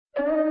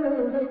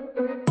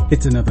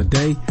It's another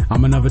day.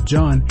 I'm another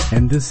John,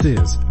 and this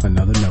is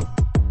Another Note.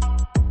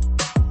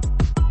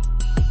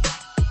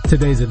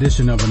 Today's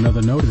edition of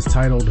Another Note is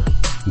titled,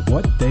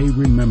 What They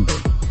Remember.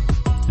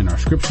 And our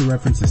scripture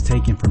reference is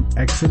taken from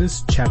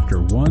Exodus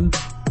chapter 1,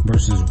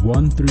 verses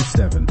 1 through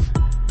 7.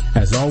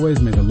 As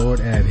always, may the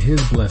Lord add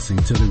His blessing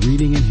to the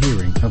reading and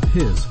hearing of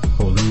His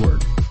holy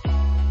word.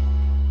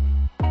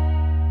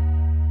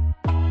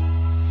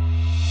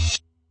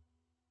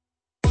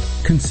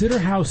 Consider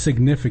how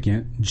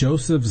significant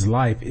Joseph's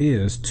life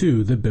is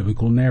to the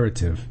biblical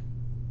narrative.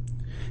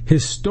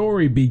 His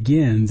story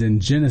begins in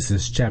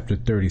Genesis chapter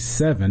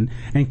 37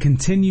 and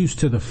continues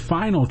to the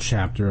final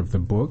chapter of the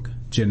book,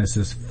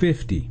 Genesis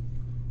 50.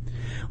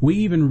 We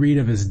even read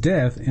of his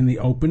death in the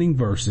opening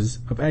verses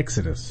of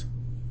Exodus.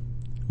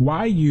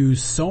 Why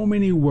use so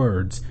many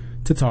words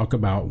to talk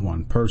about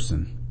one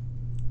person?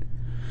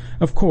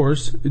 Of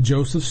course,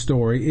 Joseph's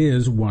story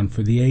is one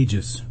for the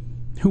ages.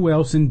 Who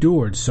else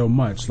endured so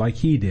much like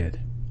he did?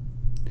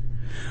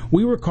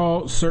 We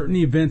recall certain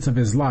events of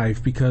his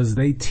life because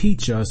they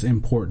teach us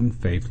important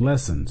faith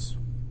lessons.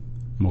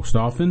 Most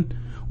often,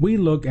 we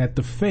look at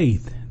the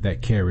faith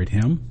that carried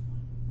him.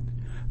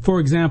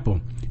 For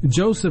example,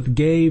 Joseph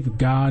gave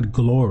God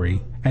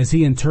glory as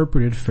he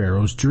interpreted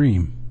Pharaoh's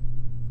dream.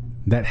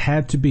 That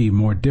had to be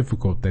more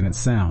difficult than it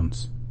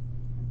sounds.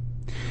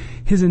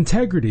 His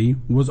integrity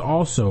was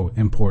also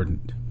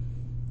important.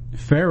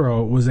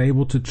 Pharaoh was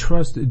able to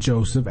trust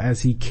Joseph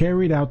as he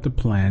carried out the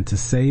plan to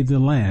save the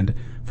land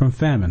from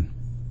famine.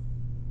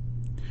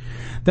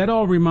 That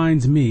all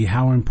reminds me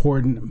how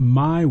important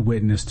my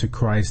witness to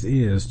Christ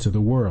is to the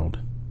world.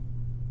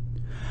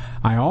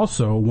 I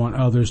also want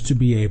others to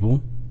be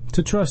able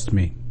to trust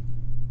me.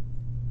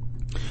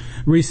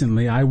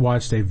 Recently, I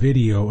watched a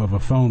video of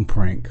a phone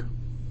prank.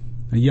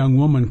 A young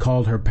woman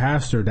called her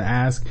pastor to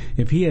ask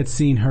if he had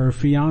seen her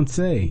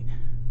fiancé.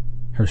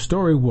 Her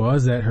story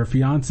was that her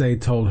fiancé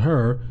told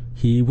her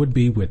he would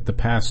be with the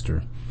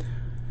pastor.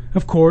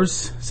 Of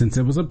course, since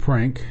it was a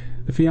prank,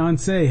 the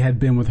fiancé had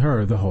been with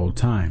her the whole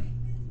time.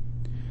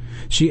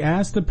 She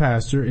asked the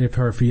pastor if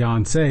her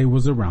fiancé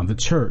was around the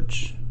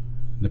church.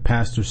 The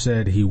pastor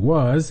said he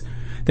was,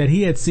 that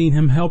he had seen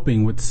him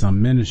helping with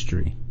some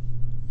ministry.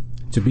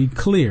 To be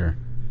clear,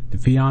 the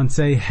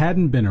fiancé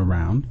hadn't been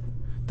around.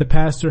 The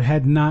pastor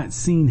had not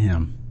seen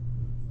him.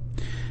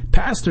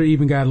 Pastor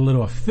even got a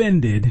little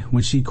offended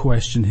when she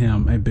questioned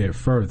him a bit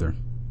further.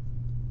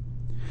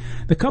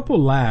 The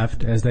couple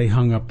laughed as they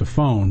hung up the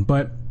phone,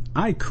 but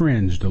I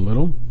cringed a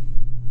little.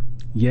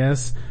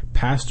 Yes,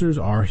 pastors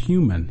are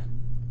human.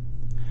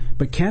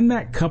 But can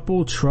that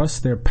couple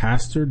trust their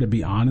pastor to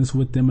be honest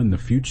with them in the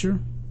future?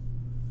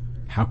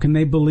 How can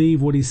they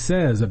believe what he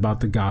says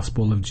about the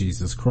gospel of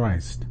Jesus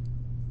Christ?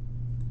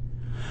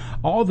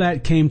 All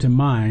that came to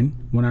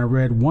mind when I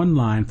read one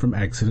line from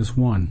Exodus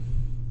 1.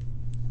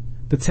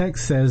 The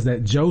text says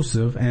that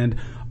Joseph and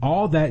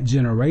all that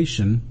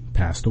generation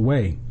passed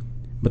away,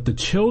 but the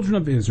children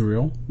of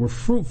Israel were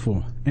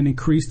fruitful and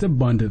increased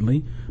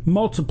abundantly,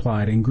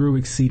 multiplied and grew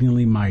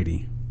exceedingly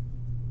mighty.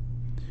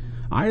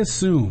 I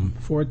assume,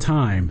 for a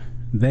time,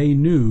 they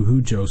knew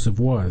who Joseph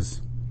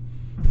was.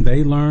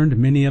 They learned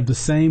many of the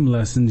same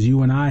lessons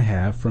you and I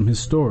have from his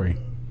story.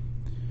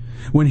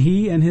 When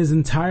he and his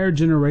entire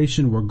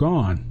generation were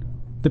gone,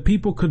 the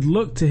people could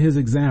look to his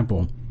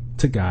example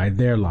to guide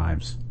their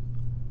lives.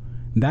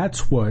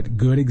 That's what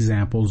good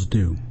examples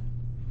do.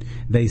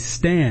 They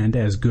stand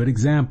as good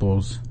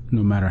examples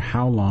no matter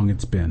how long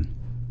it's been.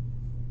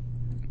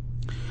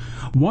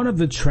 One of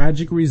the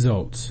tragic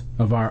results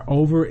of our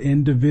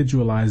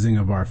over-individualizing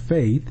of our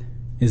faith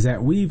is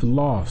that we've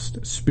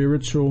lost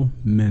spiritual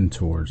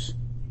mentors.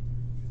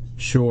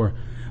 Sure,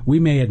 we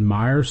may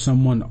admire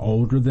someone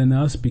older than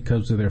us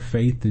because of their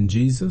faith in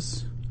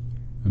Jesus.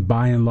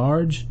 By and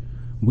large,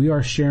 we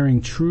are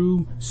sharing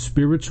true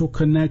spiritual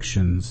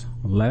connections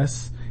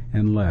less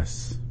and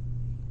less.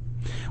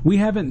 We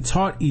haven't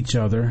taught each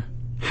other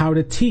how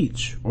to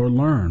teach or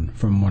learn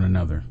from one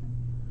another.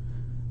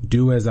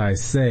 Do as I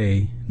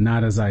say,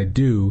 not as I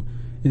do,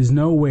 is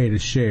no way to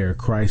share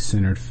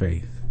Christ-centered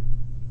faith.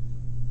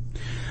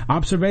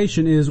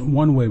 Observation is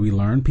one way we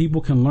learn.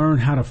 People can learn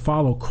how to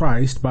follow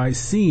Christ by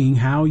seeing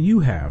how you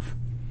have.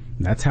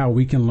 That's how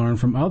we can learn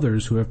from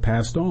others who have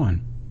passed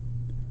on.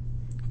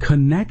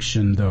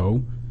 Connection,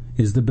 though,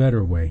 is the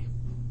better way.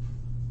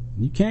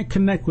 You can't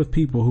connect with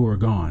people who are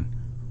gone.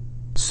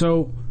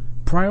 So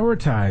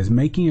prioritize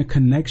making a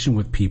connection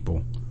with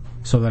people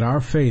so that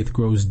our faith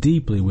grows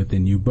deeply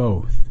within you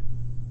both.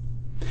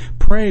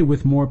 Pray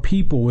with more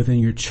people within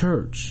your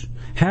church.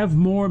 Have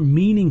more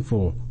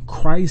meaningful,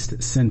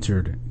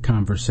 Christ-centered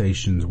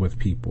conversations with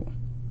people.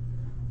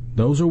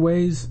 Those are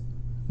ways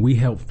we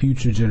help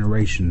future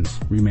generations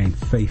remain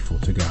faithful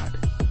to God.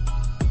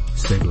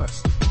 Stay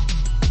blessed.